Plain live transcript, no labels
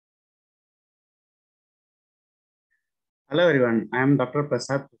Hello everyone, I am Dr.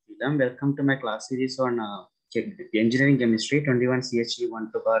 Prasad Putilam. Welcome to my class series on Engineering Chemistry 21 CHE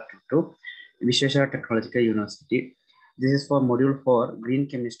 1 to bar 2, Vishweshwara Technological University. This is for Module 4, Green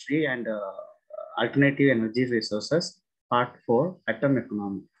Chemistry and Alternative Energy Resources, Part 4, Atom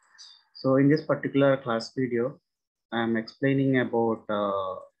Economy. So in this particular class video, I am explaining about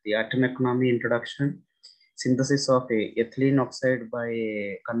the atom economy introduction, synthesis of ethylene oxide by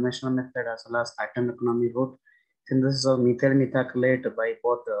a conventional method as well as atom economy route, synthesis of methyl methacrylate by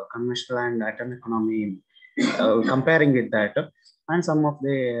both conventional and atom economy, comparing with that, and some of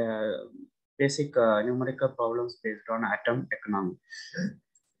the basic numerical problems based on atom economy.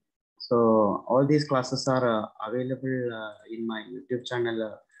 So all these classes are available in my YouTube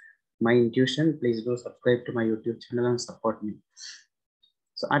channel, My Intuition. Please do subscribe to my YouTube channel and support me.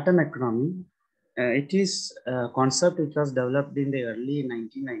 So atom economy, it is a concept which was developed in the early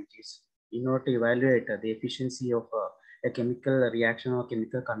 1990s in order to evaluate the efficiency of a chemical reaction or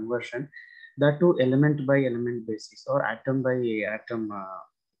chemical conversion, that to element by element basis or atom by atom.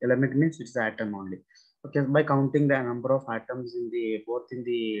 Element means it's the atom only. Okay, by counting the number of atoms in the both in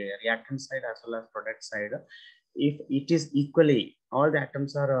the reactant side as well as product side, if it is equally all the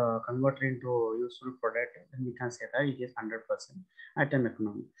atoms are converted into useful product, then we can say that it is 100% atom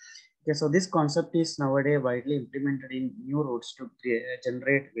economy. Okay, so this concept is nowadays widely implemented in new routes to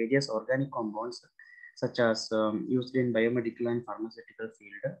generate various organic compounds, such as used in biomedical and pharmaceutical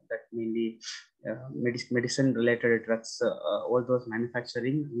field, that mainly medicine related drugs, all those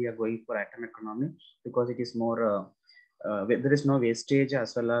manufacturing, we are going for atom economy because it is more, there is no wastage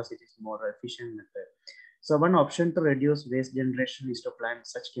as well as it is more efficient method. So one option to reduce waste generation is to plan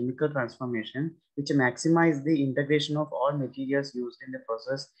such chemical transformation which maximize the integration of all materials used in the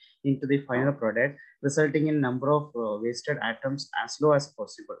process into the final product, resulting in number of wasted atoms as low as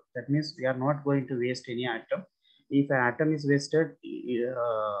possible. That means we are not going to waste any atom. If an atom is wasted,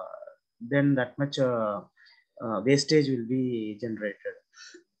 then that much wastage will be generated.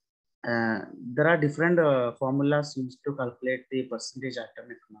 There are different formulas used to calculate the percentage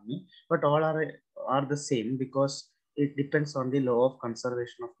atom economy, but all are the same because it depends on the law of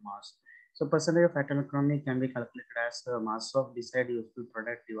conservation of mass. So percentage of atom economy can be calculated as the mass of desired useful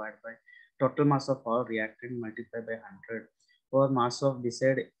product divided by total mass of all reactant multiplied by 100, or mass of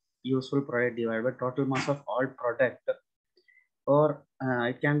desired useful product divided by total mass of all product, or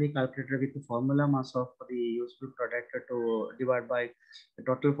it can be calculated with the formula mass of the useful product to divide by the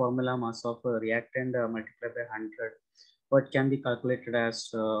total formula mass of reactant multiplied by 100, or it can be calculated as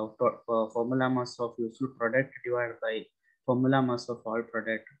formula mass of useful product divided by formula mass of all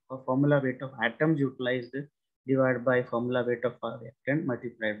product, or formula weight of atoms utilized divided by formula weight of reactant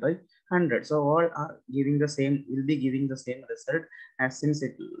multiplied by 100. So all are giving the same, will be giving the same result, as since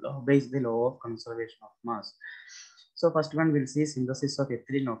it obeys the law of conservation of mass. So first one we'll see synthesis of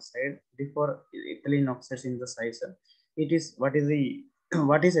ethylene oxide. Before ethylene oxide synthesize, it is what is the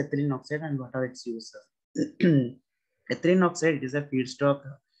what is ethylene oxide and what are its uses? Ethylene oxide is a feedstock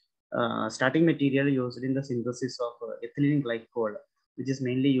starting material used in the synthesis of ethylene glycol, which is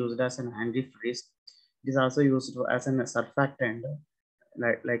mainly used as an antifreeze. It is also used as a surfactant,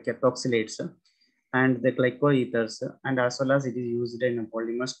 like ethoxylates and the glycoethers, and as well as it is used in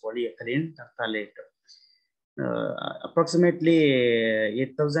polymers polyethylene terephthalate. Approximately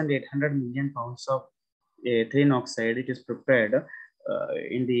 8,800 million pounds of ethylene oxide it is prepared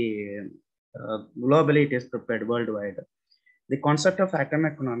in the globally it is prepared worldwide. The concept of atom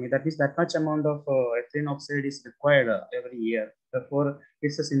economy, that is that much amount of ethylene oxide is required every year. Therefore,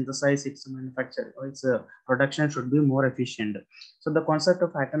 it's a synthesize, it's a manufacture, its production should be more efficient. So the concept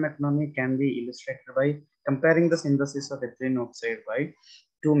of atom economy can be illustrated by comparing the synthesis of ethylene oxide by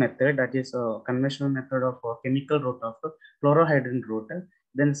two methods, that is a conventional method of chemical route of chlorohydrin route,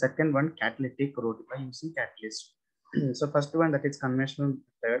 then second one catalytic route by using catalyst. So first one, that is conventional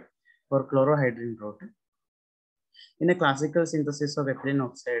method for chlorohydrin route. In a classical synthesis of ethylene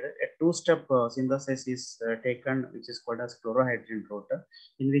oxide, a two-step synthesis is taken, which is called as chlorohydrin route,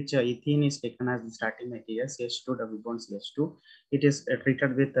 in which ethene is taken as the starting material, CH2 double bond CH2. It is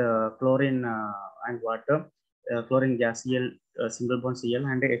treated with chlorine and water, chlorine gas Cl, single bond Cl,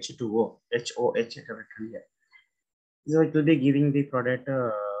 and H2O, HOH written here. So it will be giving the product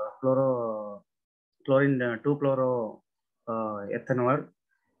chlorine 2-chloro ethanol,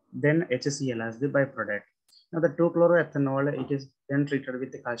 then HCl as the byproduct. Now the 2-chloroethanol, it is then treated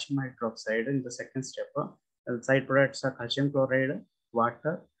with the calcium hydroxide in the second step. Side products are calcium chloride,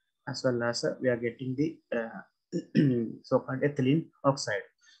 water, as well as we are getting the so-called ethylene oxide.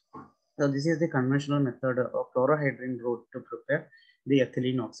 So this is the conventional method of chlorohydrin route to prepare the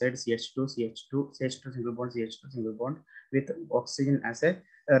ethylene oxide CH2, CH2, CH2 single bond, CH2 single bond with oxygen as a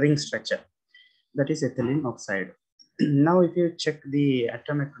ring structure. That is ethylene oxide. Now, if you check the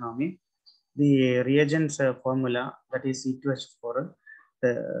atom economy, the reagents formula, that is C2H4,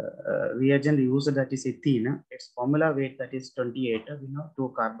 the reagent used, that is ethene, its formula weight, that is 28. We know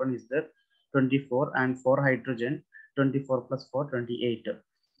 2 carbon is there, 24, and 4 hydrogen, 24 plus 4, 28.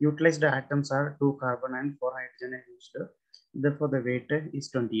 Utilized atoms are 2 carbon and 4 hydrogen are used. Therefore, the weight is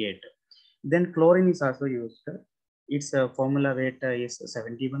 28. Then chlorine is also used. Its formula weight is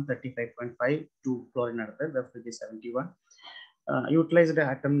 71, 35.5 to chlorine, therefore it is 71. Utilized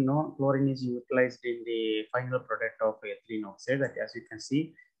atom, no chlorine is utilized in the final product of ethylene oxide, that as you can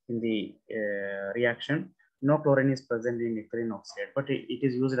see in the reaction, no chlorine is present in ethylene oxide, but it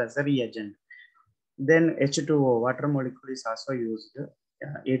is used as a reagent. Then H2O, water molecule, is also used.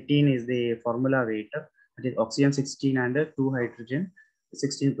 18 is the formula weight, that is oxygen 16 and 2 hydrogen,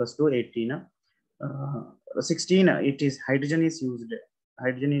 16 plus 2, 18. 16, it is hydrogen is used.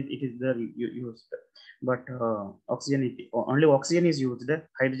 Hydrogen is, it is the used, but oxygen, only oxygen is used,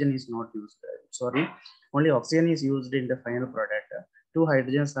 hydrogen is not used. Sorry, only oxygen is used in the final product. 2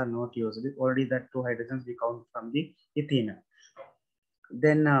 hydrogens are not used. Already that 2 hydrogens we count from the ethene.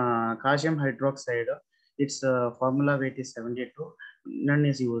 Then calcium hydroxide, its formula weight is 72. None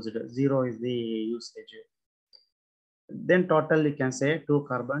is used. 0 is the usage. Then total, you can say 2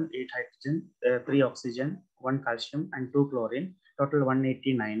 carbon, 8 hydrogen, 3 oxygen, 1 calcium, and 2 chlorine. Total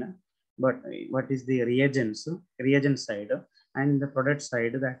 189. But what is the reagents? Reagent side and the product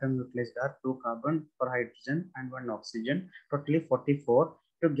side, the atom utilized are 2 carbon, 4 hydrogen, and 1 oxygen. Totally 44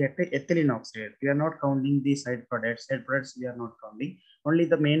 to get the ethylene oxide. We are not counting the side products. Side products we are not counting. Only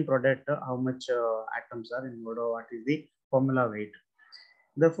the main product, how much atoms are involved, or what is the formula weight.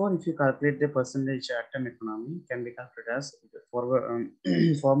 Therefore, if you calculate the percentage atom economy, can be calculated as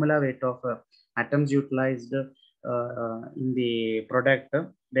formula weight of atoms utilized in the product,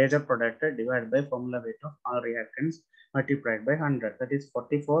 major product, divided by formula weight of all reactants multiplied by 100. That is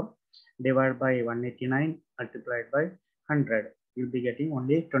 44 divided by 189 multiplied by 100. You'll be getting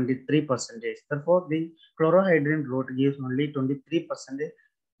only 23%. Therefore, the chlorohydrin route gives only 23%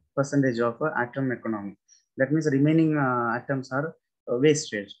 of atom economy. That means remaining atoms are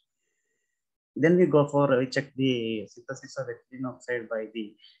wastage. Then we go for we check the synthesis of ethylene oxide by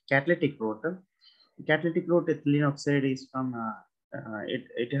the catalytic route. Catalytic route ethylene oxide is from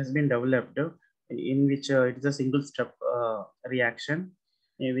it has been developed in which it is a single step reaction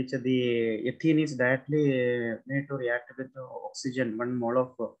in which the ethene is directly made to react with oxygen, 1 mole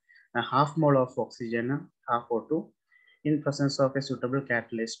of half mole of oxygen, half O2, in presence of a suitable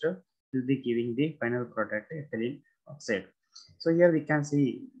catalyst, will be giving the final product ethylene oxide. So here we can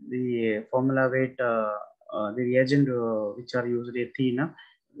see the formula weight, the reagent which are used ethene,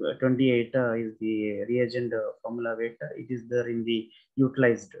 28 is the reagent formula weight. It is there in the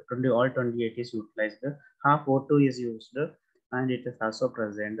utilized, all 28 is utilized. Half O2 is used and it is also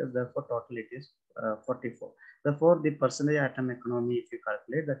present. Therefore, total it is 44. Therefore, the percentage atom economy, if you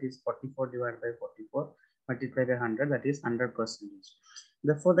calculate, that is 44 divided by 44 multiplied by 100, that is 100%.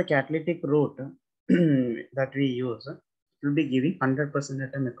 Therefore, the catalytic route that we use will be giving 100%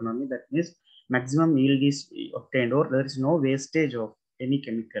 atom economy. That means maximum yield is obtained, or there is no wastage of any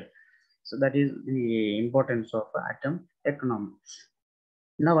chemical. So that is the importance of atom economy.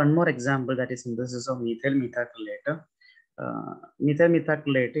 Now, one more example, that is synthesis of methyl methacrylate. Methyl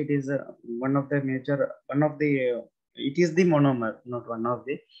methacrylate, it is one of the it is the monomer, not one of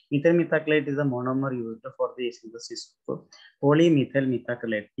the. Methyl methacrylate is a monomer used for the synthesis of polymethyl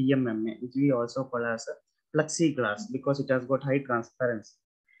methacrylate, PMMA, which we also call as plexiglass because it has got high transparency.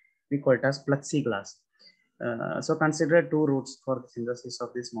 We call it as plexiglass. So consider 2 routes for the synthesis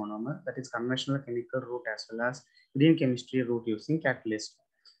of this monomer, that is conventional chemical route as well as green chemistry route using catalyst.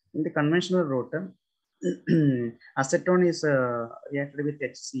 In the conventional route, acetone is reacted with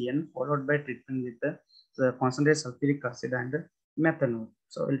HCN followed by treatment with the concentrated sulfuric acid and methanol.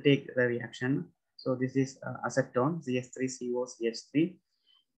 So we'll take the reaction. So this is acetone, CH3COCH3.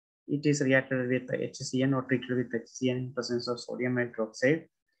 It is reacted with HCN or treated with HCN in presence of sodium hydroxide.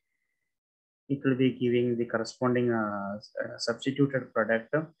 It will be giving the corresponding substituted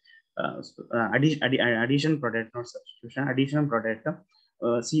product, addition product, not substitution, additional product.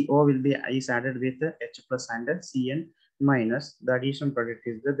 CO will be is added with H plus and CN minus. The addition product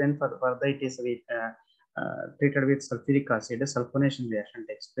is there. Then further it is treated with sulfuric acid. Sulfonation reaction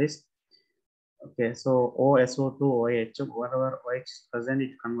takes place. Okay, so OSO2 OH, wherever OH is present,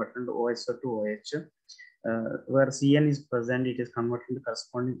 it converted to OSO2 OH. Where CN is present, it is converted to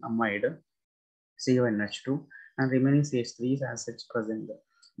corresponding amide, CONH2. and remaining CH3 is as such present.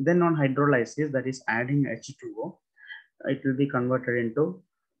 Then on hydrolysis, that is adding H2O, it will be converted into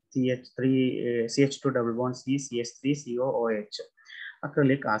CH3, CH2 double bond C, CH3, COOH,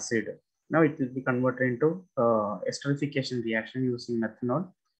 acrylic acid. Now it will be converted into esterification reaction using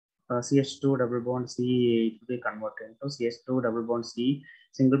methanol. CH2 double bond C, it will be converted into CH2 double bond C,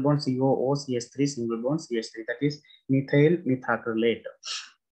 single bond COO, CH3, single bond CH3, that is methyl methacrylate.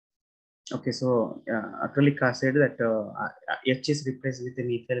 Okay, so acrylic acid, that H is replaced with the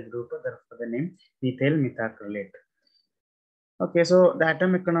methyl group, therefore the name methyl methacrylate. Okay, so the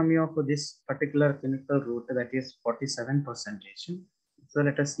atom economy of this particular chemical route, that is 47%. So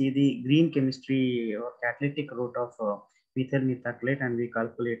let us see the green chemistry or catalytic route of methyl methacrylate, and we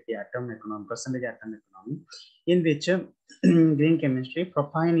calculate the atom economy, percentage atom economy, in which green chemistry,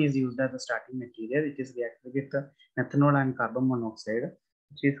 propane is used as the starting material. It is reacted with methanol and carbon monoxide,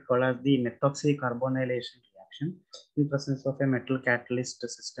 which is called as the methoxy carbonylation reaction. In presence of a metal catalyst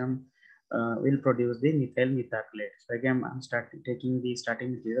system, will produce the methyl methacrylate. So again, I'm taking the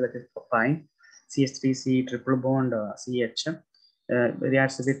starting material, that is propane, CH3C triple bond CH,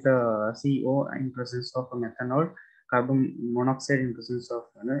 reacts with CO in presence of methanol, carbon monoxide in presence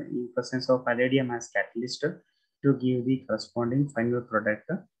of palladium as catalyst, to give the corresponding final product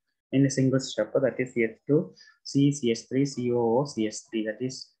in a single step, that is CH2, C, CH3, COO, CH3, that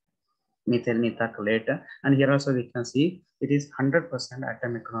is methyl methacrylate. And here also we can see it is 100%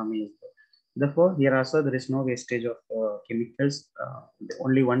 atom economy. Therefore, here also there is no wastage of chemicals.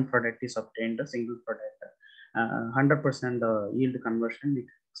 Only one product is obtained, a single product. 100% yield conversion we can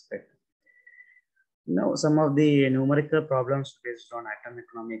expect. Now, some of the numerical problems based on atom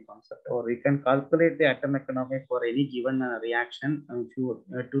economy concept, or we can calculate the atom economy for any given reaction. Two,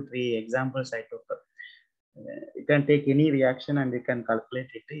 3 examples I took. You can take any reaction and you can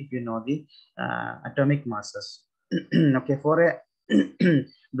calculate it if you know the atomic masses. Okay, for a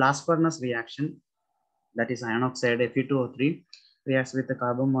blast furnace reaction, that is iron oxide Fe2O3 reacts with the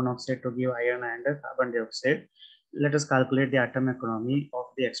carbon monoxide to give iron and carbon dioxide. Let us calculate the atom economy of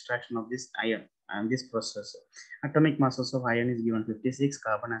the extraction of this iron and this process. Atomic masses of iron is given 56,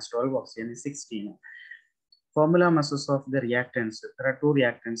 carbon as 12, oxygen is 16. Formula masses of the reactants, there are 2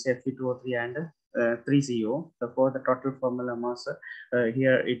 reactants, Fe2O3 and 3CO. Therefore, the total formula mass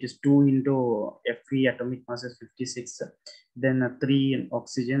here it is 2 into Fe atomic mass is 56. Then 3 in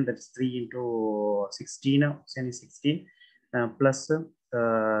oxygen, that's 3 into 16, oxygen is 16, plus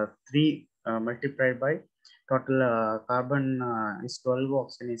 3 multiplied by total carbon is 12,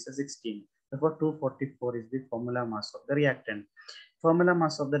 oxygen is 16. Therefore, 244 is the formula mass of the reactant. Formula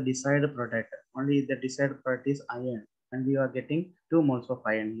mass of the desired product, only the desired product is iron, and we are getting 2 moles of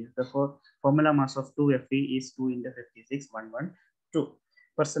iron here. Therefore, formula mass of 2Fe is 2 into 56, 112.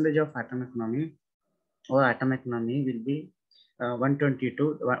 Percentage of atom economy or atom economy will be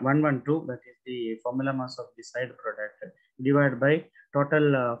 112, that is the formula mass of desired product, divided by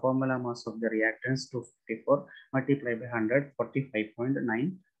total formula mass of the reactants 254 multiplied by 100,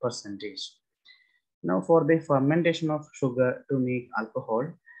 45.9%. Now, for the fermentation of sugar to make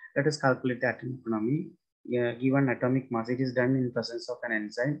alcohol, let us calculate the atom economy. Given atomic mass, it is done in presence of an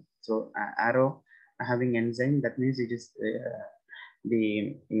enzyme. So, arrow having enzyme, that means it is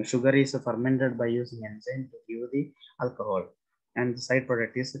the sugar is fermented by using enzyme to give the alcohol, and the side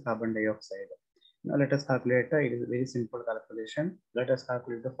product is carbon dioxide. Now, let us calculate. It is a very simple calculation. Let us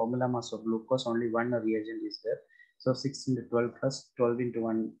calculate the formula mass of glucose. Only one reagent is there. So, 6 into 12 plus 12 into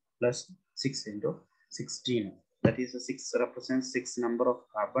 1 plus 6 into 16. That is 6 represents 6 number of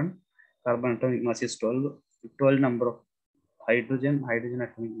carbon. Carbon atomic mass is 12. 12 number of hydrogen. Hydrogen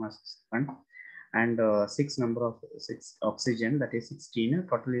atomic mass is 1. And 6 number of 6 oxygen, that is 16.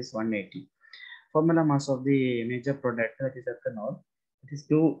 Total is 180. Formula mass of the major product, that is ethanol. It is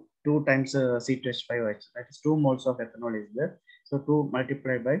 2 times C2H5OH. That is 2 moles of ethanol is there. So 2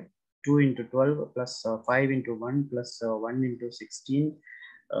 multiplied by 2 into 12 plus 5 into 1 plus 1 into 16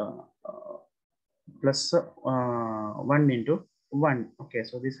 plus 1 into 1. Okay,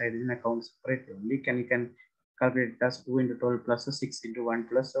 so this hydrogen accounts separately. You can calculate it as 2 into 12 plus 6 into 1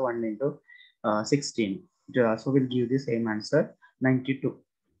 plus 1 into 16. It also will give the same answer, 92.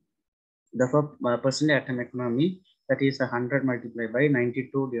 Therefore, percentage atom economy, that is 100 multiplied by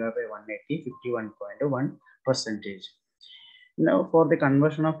 92 divided by 180, 51.1%. Now, for the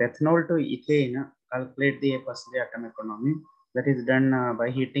conversion of ethanol to ethane, calculate the percentage atom economy. That is done by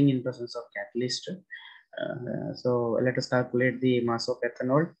heating in presence of catalyst. So let us calculate the mass of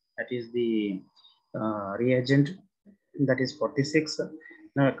ethanol. That is the reagent, that is 46.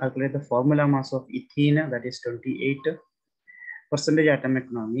 Now calculate the formula mass of ethene, that is 28. percentage atom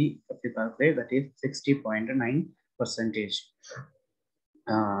economy, if you calculate, that is 60.9%.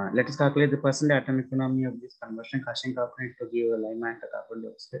 Let us calculate the percentage atom economy of this conversion calcium carbonate to give a lime and carbon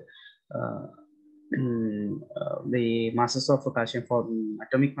dioxide. The masses of calcium for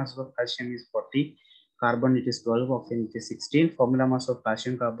atomic mass of calcium is 40, carbon it is 12, oxygen it is 16, formula mass of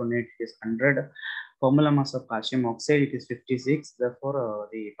calcium carbonate is 100, formula mass of calcium oxide it is 56. Therefore,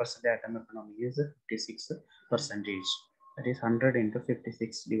 the percentage atom economy is 56%. That is 100 into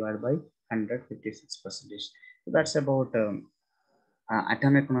 56 divided by 156%. So that's about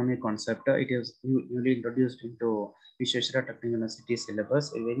atom economy concept. It is newly introduced into Vishweshwara Technical University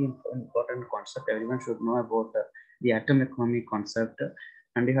syllabus. A very important concept. Everyone should know about the atom economy concept,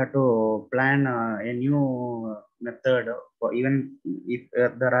 and you have to plan a new method. For even if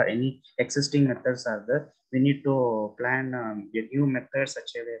there are any existing methods are there, we need to plan a new method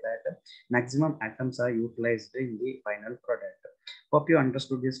such a way that maximum atoms are utilized in the final product. Hope you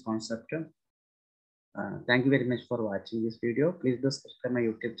understood this concept. Thank you very much for watching this video. Please do subscribe my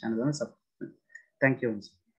YouTube channel. Thank you.